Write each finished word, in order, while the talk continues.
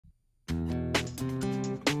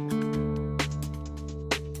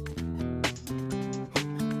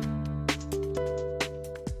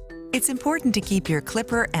It's important to keep your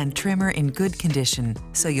clipper and trimmer in good condition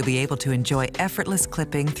so you'll be able to enjoy effortless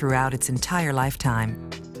clipping throughout its entire lifetime.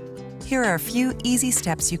 Here are a few easy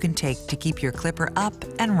steps you can take to keep your clipper up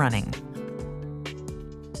and running.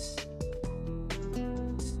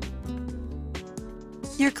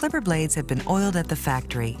 Your clipper blades have been oiled at the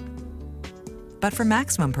factory, but for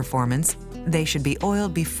maximum performance, they should be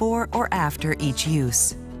oiled before or after each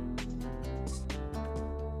use.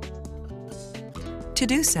 To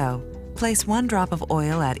do so, place 1 drop of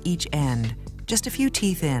oil at each end, just a few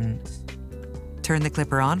teeth in. Turn the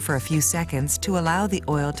clipper on for a few seconds to allow the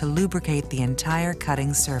oil to lubricate the entire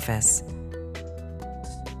cutting surface.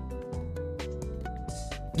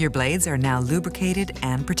 Your blades are now lubricated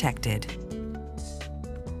and protected.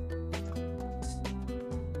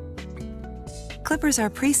 Clippers are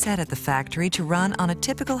preset at the factory to run on a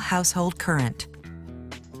typical household current.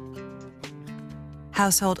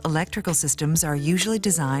 Household electrical systems are usually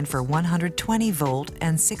designed for 120-volt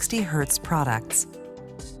and 60 Hz products.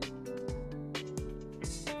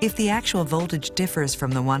 If the actual voltage differs from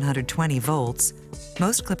the 120 volts,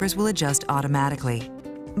 most clippers will adjust automatically,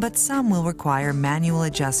 but some will require manual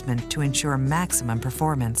adjustment to ensure maximum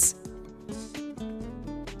performance.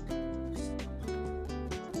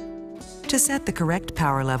 To set the correct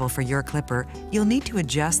power level for your clipper, you'll need to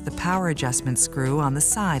adjust the power adjustment screw on the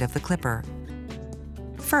side of the clipper.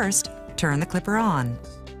 First, turn the clipper on.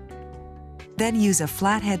 Then use a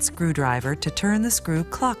flathead screwdriver to turn the screw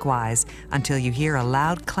clockwise until you hear a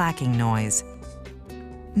loud clacking noise.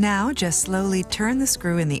 Now just slowly turn the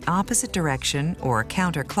screw in the opposite direction or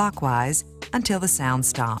counterclockwise until the sound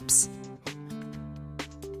stops.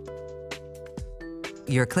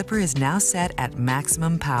 Your clipper is now set at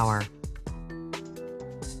maximum power.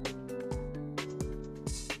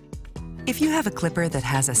 If you have a clipper that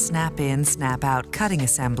has a snap-in, snap-out cutting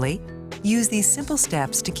assembly, use these simple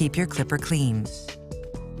steps to keep your clipper clean.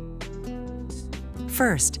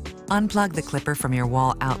 First, unplug the clipper from your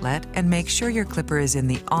wall outlet and make sure your clipper is in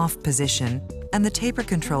the off position and the taper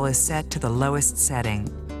control is set to the lowest setting.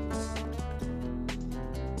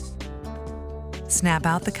 Snap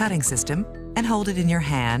out the cutting system and hold it in your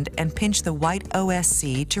hand and pinch the white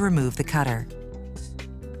OSC to remove the cutter.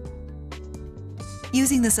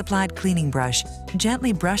 Using the supplied cleaning brush,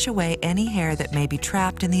 gently brush away any hair that may be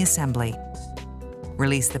trapped in the assembly.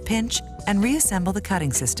 Release the pinch and reassemble the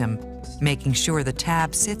cutting system, making sure the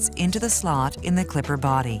tab sits into the slot in the clipper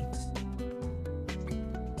body.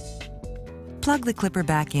 Plug the clipper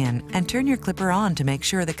back in and turn your clipper on to make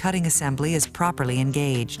sure the cutting assembly is properly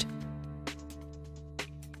engaged.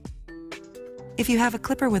 If you have a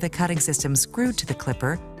clipper with a cutting system screwed to the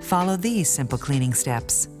clipper, follow these simple cleaning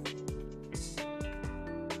steps.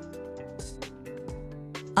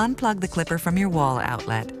 Unplug the clipper from your wall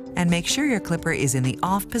outlet and make sure your clipper is in the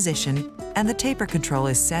off position and the taper control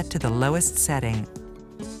is set to the lowest setting.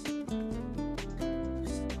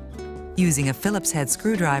 Using a Phillips head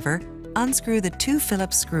screwdriver, unscrew the 2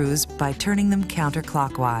 Phillips screws by turning them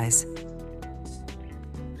counterclockwise.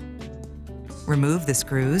 Remove the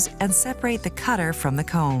screws and separate the cutter from the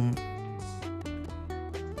comb.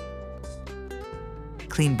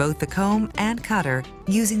 Clean both the comb and cutter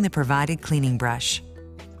using the provided cleaning brush.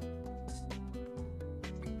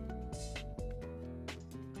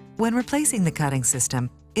 When replacing the cutting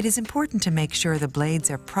system, it is important to make sure the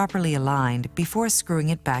blades are properly aligned before screwing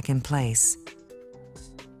it back in place.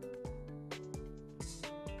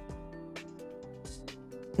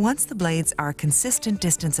 Once the blades are a consistent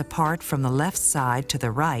distance apart from the left side to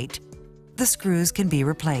the right, the screws can be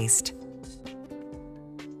replaced.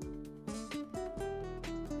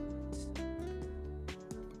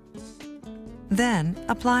 Then,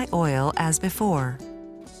 apply oil as before.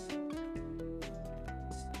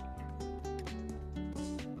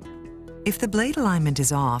 If the blade alignment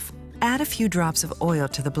is off, add a few drops of oil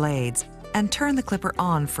to the blades and turn the clipper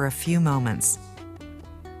on for a few moments.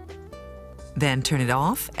 Then turn it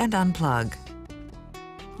off and unplug.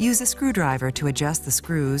 Use a screwdriver to adjust the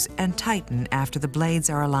screws and tighten after the blades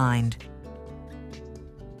are aligned.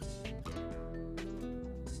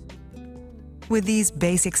 With these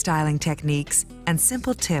basic styling techniques and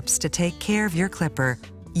simple tips to take care of your clipper,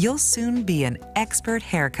 you'll soon be an expert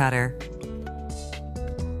hair cutter.